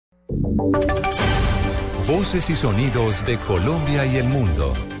Voces y sonidos de Colombia y el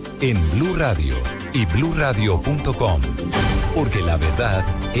mundo en Blue Radio y bluradio.com, porque la verdad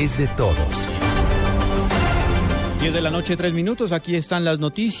es de todos. 10 de la noche, 3 minutos, aquí están las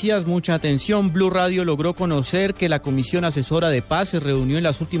noticias, mucha atención. Blue Radio logró conocer que la Comisión Asesora de Paz se reunió en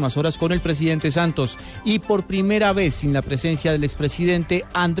las últimas horas con el presidente Santos y por primera vez sin la presencia del expresidente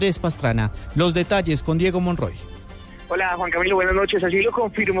Andrés Pastrana. Los detalles con Diego Monroy. Hola Juan Camilo, buenas noches. Así lo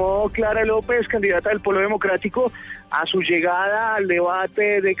confirmó Clara López, candidata del Polo Democrático, a su llegada al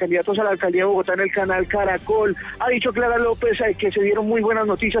debate de candidatos a la alcaldía de Bogotá en el canal Caracol. Ha dicho Clara López que se dieron muy buenas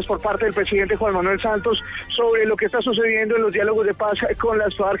noticias por parte del presidente Juan Manuel Santos sobre lo que está sucediendo en los diálogos de paz con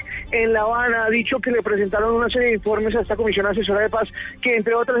las FARC en La Habana. Ha dicho que le presentaron una serie de informes a esta Comisión Asesora de Paz, que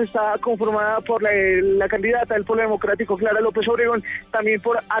entre otras está conformada por la candidata del Polo Democrático, Clara López Obregón, también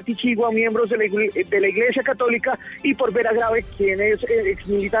por Atichigua, miembros de la Iglesia Católica, y por Vera Grave, quien es ex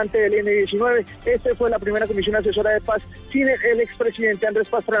militante del N19. Esta fue la primera Comisión Asesora de Paz sin el expresidente Andrés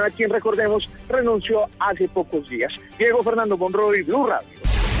Pastrana, quien, recordemos, renunció hace pocos días. Diego Fernando Monroy, Blue Radio.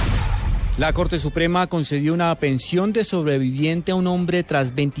 La Corte Suprema concedió una pensión de sobreviviente a un hombre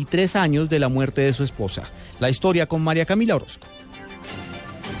tras 23 años de la muerte de su esposa. La historia con María Camila Orozco.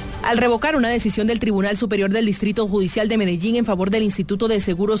 Al revocar una decisión del Tribunal Superior del Distrito Judicial de Medellín en favor del Instituto de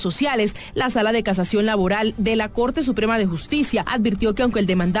Seguros Sociales, la Sala de Casación Laboral de la Corte Suprema de Justicia advirtió que aunque el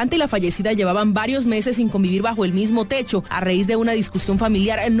demandante y la fallecida llevaban varios meses sin convivir bajo el mismo techo, a raíz de una discusión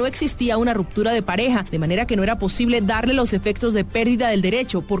familiar no existía una ruptura de pareja, de manera que no era posible darle los efectos de pérdida del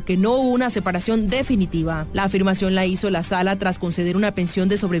derecho porque no hubo una separación definitiva. La afirmación la hizo la Sala tras conceder una pensión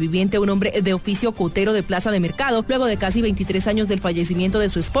de sobreviviente a un hombre de oficio cotero de Plaza de Mercado, luego de casi 23 años del fallecimiento de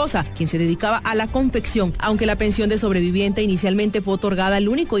su esposa, quien se dedicaba a la confección. Aunque la pensión de sobreviviente inicialmente fue otorgada al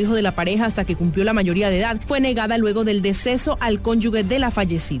único hijo de la pareja hasta que cumplió la mayoría de edad, fue negada luego del deceso al cónyuge de la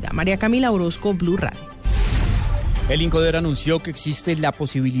fallecida. María Camila Orozco, Blue Radio. El INCODER anunció que existe la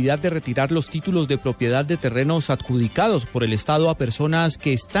posibilidad de retirar los títulos de propiedad de terrenos adjudicados por el Estado a personas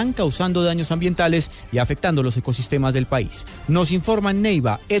que están causando daños ambientales y afectando los ecosistemas del país. Nos informa en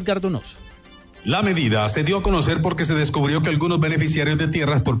Neiva, Edgar Donoso. La medida se dio a conocer porque se descubrió que algunos beneficiarios de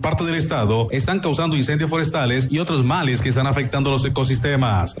tierras por parte del Estado están causando incendios forestales y otros males que están afectando los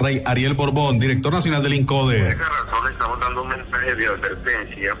ecosistemas. Rey Ariel Borbón, director nacional del INCODER. Por esa razón estamos dando un mensaje de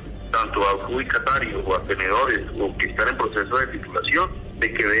advertencia tanto a adjudicatarios o a tenedores o que están en proceso de titulación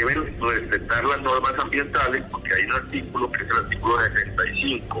de que deben respetar las normas ambientales, porque hay un artículo que es el artículo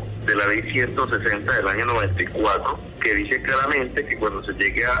 65 de la ley 160 del año 94 que dice claramente que cuando se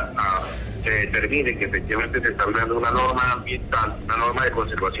llegue se determine que efectivamente se está hablando de una norma ambiental, una norma de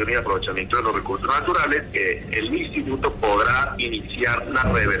conservación y aprovechamiento de los recursos naturales, el instituto podrá iniciar la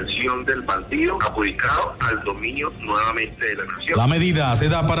reversión del baldío adjudicado al dominio nuevamente de la nación. La medida se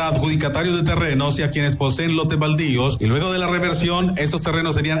da para adjudicatarios de terrenos y a quienes poseen lotes baldíos, y luego de la reversión estos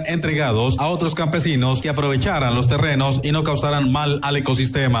terrenos serían entregados a otros campesinos que aprovecharan los terrenos y no causaran mal al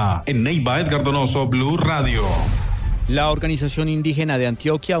ecosistema. En Neiva, Edgar Donoso, Blue Radio. La organización indígena de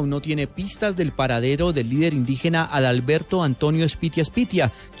Antioquia aún no tiene pistas del paradero del líder indígena Adalberto Antonio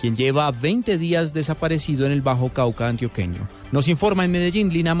Spitia, quien lleva 20 días desaparecido en el Bajo Cauca antioqueño. Nos informa en Medellín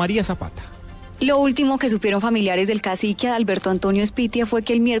Lina María Zapata. Lo último que supieron familiares del cacique Adalberto Antonio Spitia fue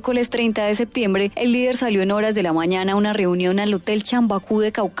que el miércoles 30 de septiembre el líder salió en horas de la mañana a una reunión al Hotel Chambacú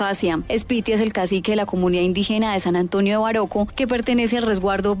de Caucasia. Spitia es el cacique de la comunidad indígena de San Antonio de Baroco, que pertenece al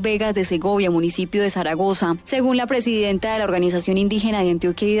resguardo Vegas de Segovia, municipio de Zaragoza. Según la presidenta de la organización indígena de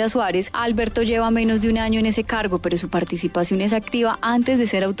Antioquia, Ida Suárez, Alberto lleva menos de un año en ese cargo, pero su participación es activa antes de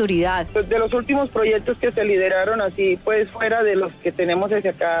ser autoridad. De los últimos proyectos que se lideraron así, pues fuera de los que tenemos desde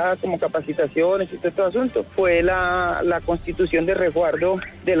acá como capacitación, este asunto, fue la constitución de resguardo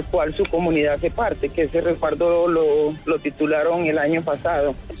del cual su comunidad hace parte, que ese resguardo lo titularon el año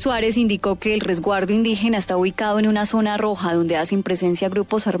pasado. Suárez indicó que el resguardo indígena está ubicado en una zona roja donde hacen presencia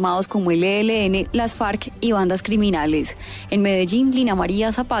grupos armados como el ELN, las FARC y bandas criminales. En Medellín, Lina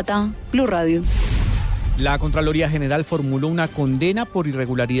María Zapata, Blue Radio. La Contraloría General formuló una condena por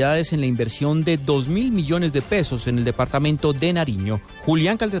irregularidades en la inversión de 2.000 millones de pesos en el departamento de Nariño.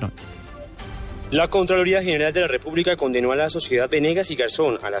 Julián Calderón. La Contraloría General de la República condenó a la Sociedad Venegas y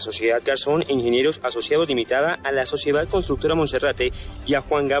Garzón, a la Sociedad Garzón Ingenieros Asociados Limitada, a la Sociedad Constructora Monserrate y a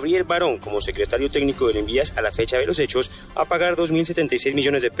Juan Gabriel Barón como secretario técnico del Envías a la fecha de los hechos a pagar 2.076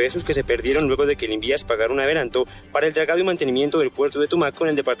 millones de pesos que se perdieron luego de que el Envías pagara un adelanto para el dragado y mantenimiento del puerto de Tumaco en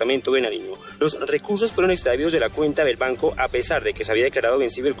el departamento de Nariño. Los recursos fueron extraídos de la cuenta del banco a pesar de que se había declarado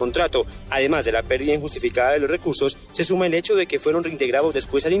vencido el contrato. Además de la pérdida injustificada de los recursos, se suma el hecho de que fueron reintegrados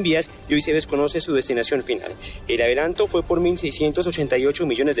después al Envías y hoy se desconoce su destinación final. El adelanto fue por 1.688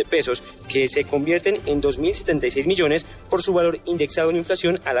 millones de pesos, que se convierten en 2.076 millones por su valor indexado en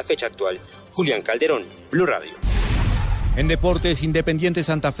inflación a la fecha actual. Julián Calderón, Blue Radio. En deportes, Independiente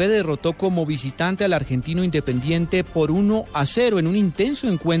Santa Fe derrotó como visitante al argentino Independiente por 1-0 en un intenso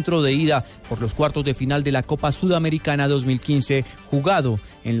encuentro de ida por los cuartos de final de la Copa Sudamericana 2015, jugado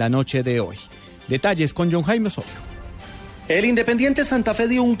en la noche de hoy. Detalles con John Jaime Osorio. El Independiente Santa Fe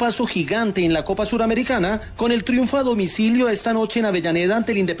dio un paso gigante en la Copa Suramericana con el triunfo a domicilio esta noche en Avellaneda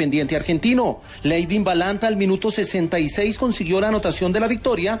ante el Independiente argentino. Leidin Balanta al minuto 66 consiguió la anotación de la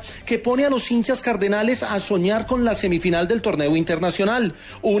victoria que pone a los hinchas cardenales a soñar con la semifinal del torneo internacional.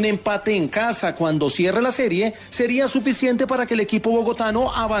 Un empate en casa cuando cierre la serie sería suficiente para que el equipo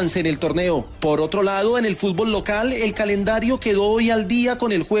bogotano avance en el torneo. Por otro lado, en el fútbol local, el calendario quedó hoy al día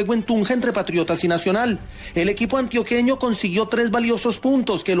con el juego en Tunja entre Patriotas y Nacional. El equipo antioqueño consiguió 3 valiosos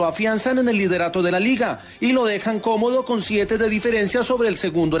puntos que lo afianzan en el liderato de la liga y lo dejan cómodo con 7 de diferencia sobre el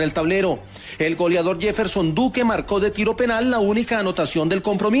segundo en el tablero. El goleador Jefferson Duque marcó de tiro penal la única anotación del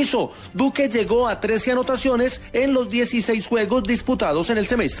compromiso. Duque llegó a 13 anotaciones en los 16 juegos disputados en el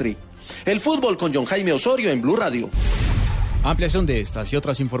semestre. El fútbol con John Jaime Osorio en Blue Radio. Ampliación de estas y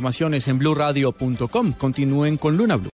otras informaciones en bluradio.com. Continúen con Luna Blue.